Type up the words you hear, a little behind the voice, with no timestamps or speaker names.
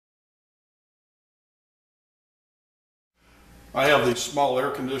I have these small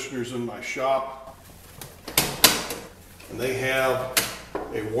air conditioners in my shop, and they have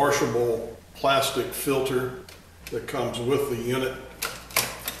a washable plastic filter that comes with the unit.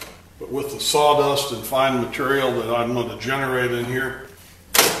 But with the sawdust and fine material that I'm going to generate in here,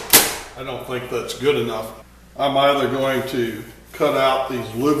 I don't think that's good enough. I'm either going to cut out these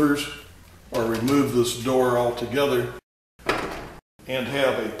louvers or remove this door altogether and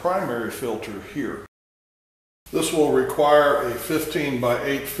have a primary filter here. This will require a 15 by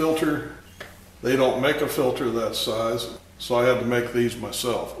 8 filter. They don't make a filter that size, so I had to make these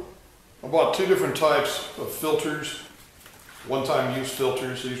myself. I bought two different types of filters, one-time use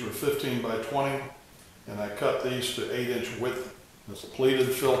filters. These were 15 by 20, and I cut these to 8-inch width. It's a pleated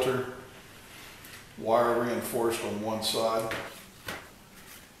filter, wire reinforced on one side.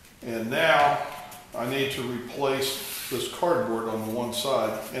 And now I need to replace this cardboard on the one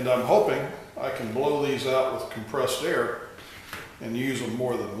side, and I'm hoping I can blow these out with compressed air and use them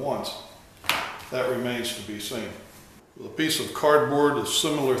more than once. That remains to be seen. With a piece of cardboard of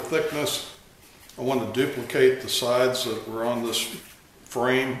similar thickness, I want to duplicate the sides that were on this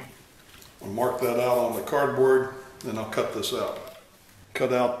frame. I'll mark that out on the cardboard, then I'll cut this out.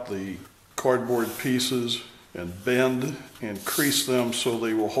 Cut out the cardboard pieces and bend and crease them so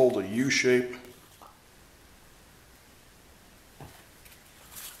they will hold a U shape.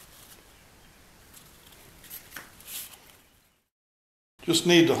 Just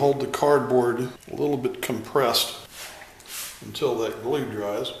need to hold the cardboard a little bit compressed until that glue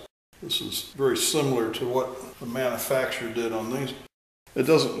dries. This is very similar to what the manufacturer did on these. It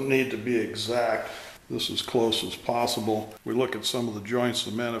doesn't need to be exact. This is as close as possible. We look at some of the joints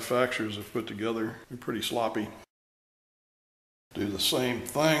the manufacturers have put together. They're pretty sloppy. Do the same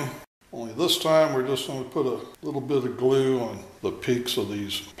thing, only this time we're just going to put a little bit of glue on the peaks of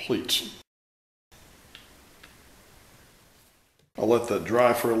these pleats. I'll let that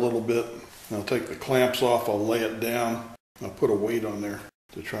dry for a little bit. I'll take the clamps off, I'll lay it down. I'll put a weight on there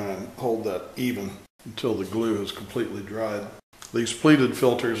to try and hold that even until the glue has completely dried. These pleated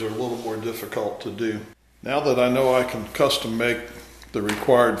filters are a little more difficult to do. Now that I know I can custom make the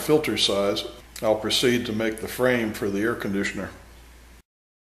required filter size, I'll proceed to make the frame for the air conditioner.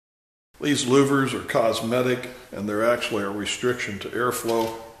 These louvers are cosmetic, and they're actually a restriction to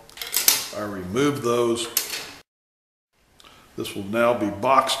airflow. I removed those. This will now be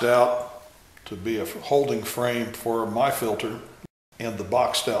boxed out to be a holding frame for my filter, and the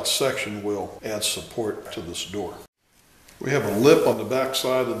boxed out section will add support to this door. We have a lip on the back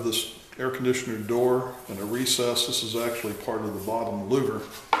side of this air conditioner door and a recess. This is actually part of the bottom louver.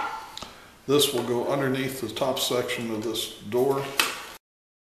 This will go underneath the top section of this door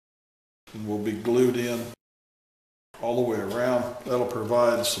and will be glued in all the way around. That'll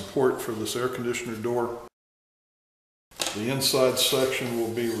provide support for this air conditioner door. The inside section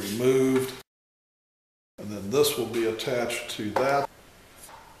will be removed, and then this will be attached to that.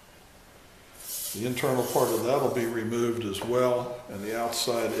 The internal part of that will be removed as well, and the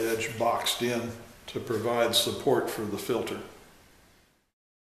outside edge boxed in to provide support for the filter.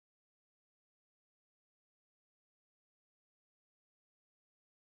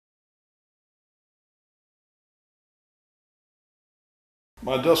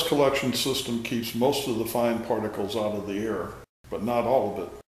 My dust collection system keeps most of the fine particles out of the air, but not all of it.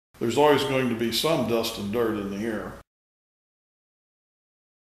 There's always going to be some dust and dirt in the air.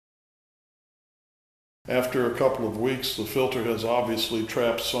 After a couple of weeks, the filter has obviously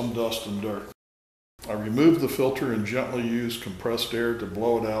trapped some dust and dirt. I removed the filter and gently used compressed air to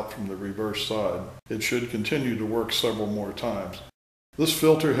blow it out from the reverse side. It should continue to work several more times. This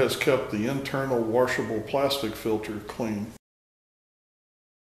filter has kept the internal washable plastic filter clean.